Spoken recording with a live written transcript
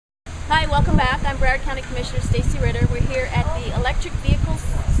Hi, welcome back. I'm Broward County Commissioner Stacy Ritter. We're here at the Electric Vehicle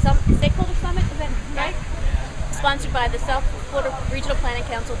Stakeholder Summit event, right? Sponsored by the South Florida Regional Planning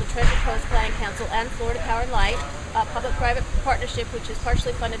Council, the Treasure Coast Planning Council, and Florida Power and Light, a public-private partnership which is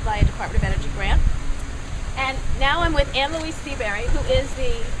partially funded by a Department of Energy grant. And now I'm with Ann Louise Seabury, who is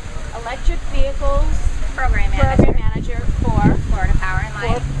the Electric Vehicles Program Manager for Florida Power and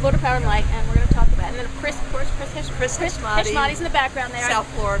Light. Florida Power and Light, and we're going to talk about it. And then Chris Hishmati's in the background there. South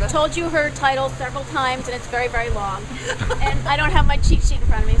Florida. I told you her title several times, and it's very, very long. And I don't have my cheat sheet in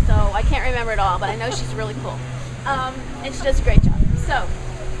front of me, so I can't remember it all, but I know she's really cool. And she does a great job. So,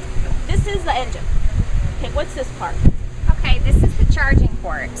 this is the engine. Okay, what's this part? Okay, this is the charging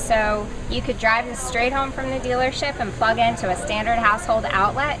port. So you could drive this straight home from the dealership and plug into a standard household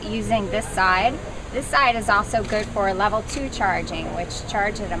outlet using this side. This side is also good for level 2 charging, which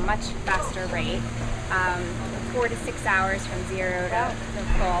charge at a much faster rate, 4 to 6 hours from 0 to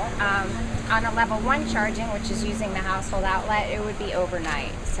full. On a level 1 charging, which is using the household outlet, it would be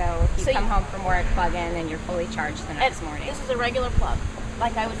overnight. So if you come home from work, plug in, and you're fully charged the next morning. This is a regular plug,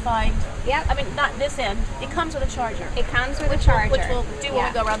 like I would find. Yep. I mean, not this end. It comes with a charger. It comes with a charger. Which we'll do when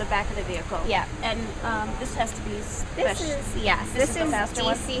we go around the back of the vehicle. Yeah. And this has to be special. This is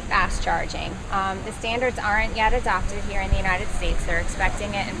DC fast charging. The standards aren't yet adopted here in the United States. They're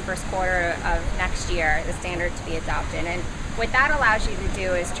expecting it in first quarter of next year, the standard to be adopted. And what that allows you to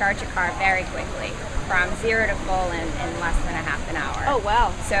do is charge a car very quickly, from 0 to full in less than a half an hour. Oh,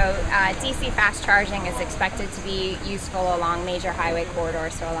 wow. So DC fast charging is expected to be useful along major highway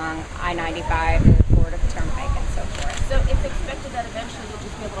corridors, so along I-95, the Florida Turnpike, and so forth. So it's expected that eventually you'll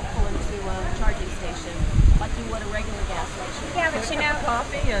just be able to pull into a charging station like you would a regular gas station. Yeah, but you know,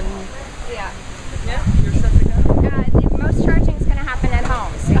 coffee and yeah, you're set to go. most charging is going to happen at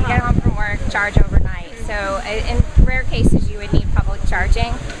home. So you get home from work, charge overnight. So in rare cases, you would need public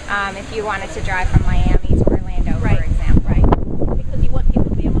charging if you wanted to drive from Miami to Orlando, for example. Right. Because you want people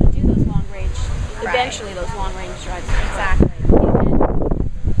to be able to do those long range, eventually those long range drives. Exactly.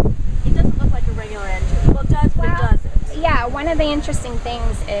 It doesn't look like a regular engine. Well, it does, but it doesn't. Yeah, one of the interesting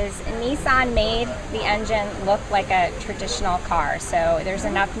things is Nissan made the engine look like a traditional car. So there's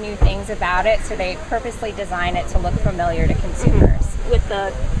enough new things about it, so they purposely design it to look familiar to consumers. With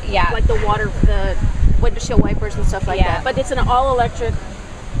the like the water, the windshield wipers and stuff like that. But it's an all-electric.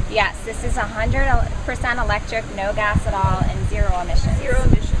 Yes, this is 100% electric, no gas at all, and zero emissions. Zero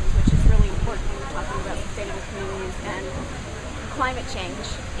emissions, which is really important when we're talking about sustainable communities and climate change.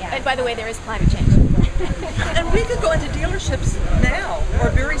 Yeah. And by the way, there is climate change. And we could go into dealerships now or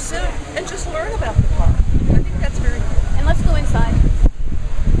very soon and just learn about the car. I think that's very cool. And let's go inside.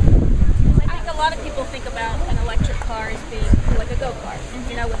 I think a lot of people think about an electric car as being like a go-kart,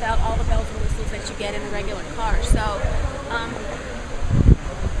 you know, without all the bells and whistles that you get in a regular car. So,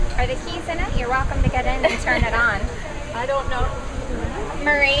 are the keys in it? You're welcome to get in and turn it on. I don't know.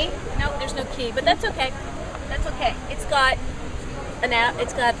 Marie? No, there's no key, but that's okay. That's okay. It's got an app.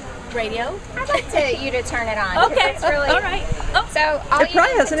 It's got radio. I'd like you to turn it on. Okay. It's really, all right. Oh. So all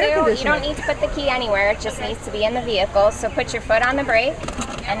you need to do, you don't need to put the key anywhere. It just needs to be in the vehicle. So put your foot on the brake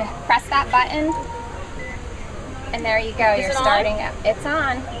and press that button. And there you go. You're starting it. It's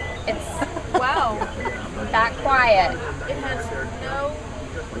on. It's wow. That quiet. It has no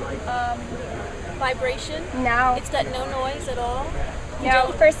vibration. No. It's got no noise at all.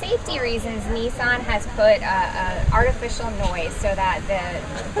 No, for safety reasons, Nissan has put artificial noise so that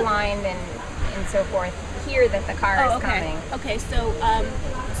the blind and so forth hear that the car is coming. Okay, so,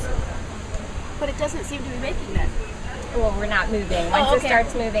 but it doesn't seem to be making that. Well, we're not moving. Once it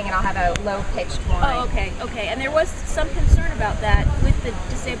starts moving, it'll have a low-pitched whine. Oh, okay. And there was some concern about that with the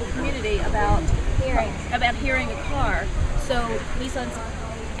disabled community about hearing a car. So Nissan's.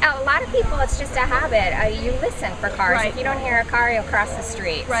 A lot of people, it's just a habit. You listen for cars. Right. If you don't hear a car, you'll cross the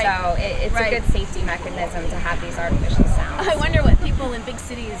street. Right. So it's a good safety mechanism to have these artificial sounds. I wonder what people in big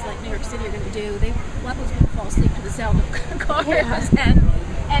cities like New York City are going to do. A lot of those people fall asleep to the sound of cars. Yeah.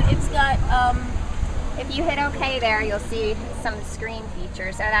 And it's got... if you hit OK there, you'll see some screen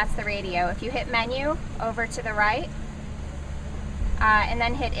features. So that's the radio. If you hit menu over to the right, and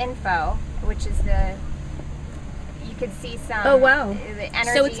then hit info, which is the... You could see some the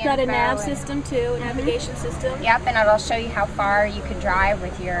energy. So it's got a nav system too, a navigation system? Yep, and it'll show you how far you can drive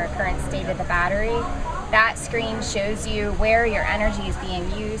with your current state of the battery. That screen shows you where your energy is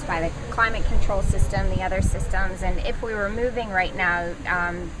being used by the climate control system, the other systems, and if we were moving right now,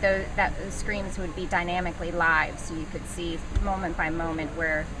 those screens would be dynamically live, so you could see moment by moment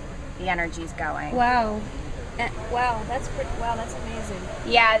where the energy is going. Wow. Wow, that's amazing.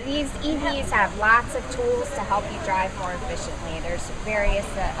 Yeah, these EVs have lots of tools to help you drive more efficiently. There's various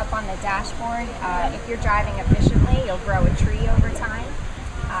up on the dashboard. If you're driving efficiently, you'll grow a tree over time.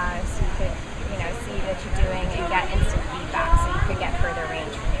 So you could, see that you're doing and get instant feedback, so you could get further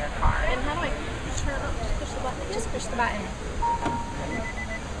range from your car. And how do I turn up? Just push the button. Just push the button.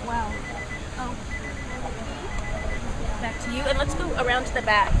 Wow. Oh. Back to you, and let's go around to the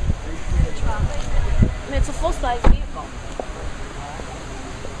back. I mean, it's a full-size vehicle.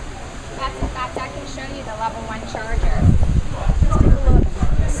 In fact, I can show you the level 1 charger. Let's take a look.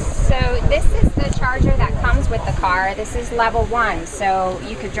 So this is the charger that comes with the car. This is level 1, so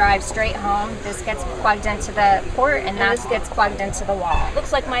you could drive straight home. This gets plugged into the port, and that gets plugged into the wall.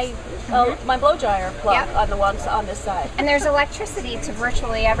 Looks like my my blow dryer plug on this side. And there's electricity to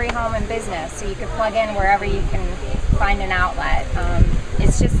virtually every home and business, so you can plug in wherever you can find an outlet.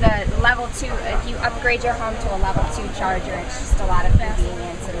 It's just a level 2. If you upgrade your home to a level 2 charger, it's just a lot of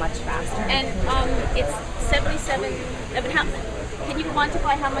convenience and much faster. And it's 77. Can you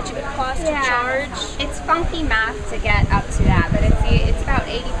quantify how much it would cost to charge? It's funky math to get up to that, but it's about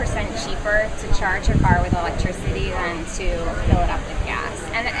 80% cheaper to charge your car with electricity than to fill it up with gas.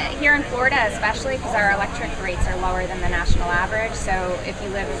 And here in Florida, especially, because our electric rates are lower than the national average, so if you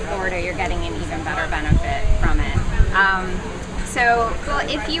live in Florida, you're getting an even better benefit from it. So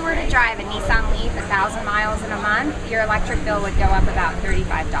if you were to drive a Nissan Leaf 1,000 miles in a month, your electric bill would go up about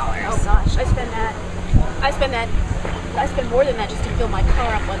 $35. Oh gosh, I spend more than that just to fill my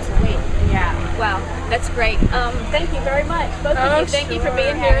car up once a week. Yeah. Wow, that's great. Thank you very much. Both of you, thank you for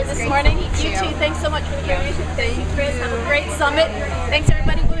being here this morning. You too, thanks so much for the information. Thank you, Chris. Have a great summit. Thanks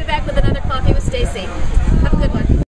everybody. We'll be back with another Coffee with Stacy. Have a good one.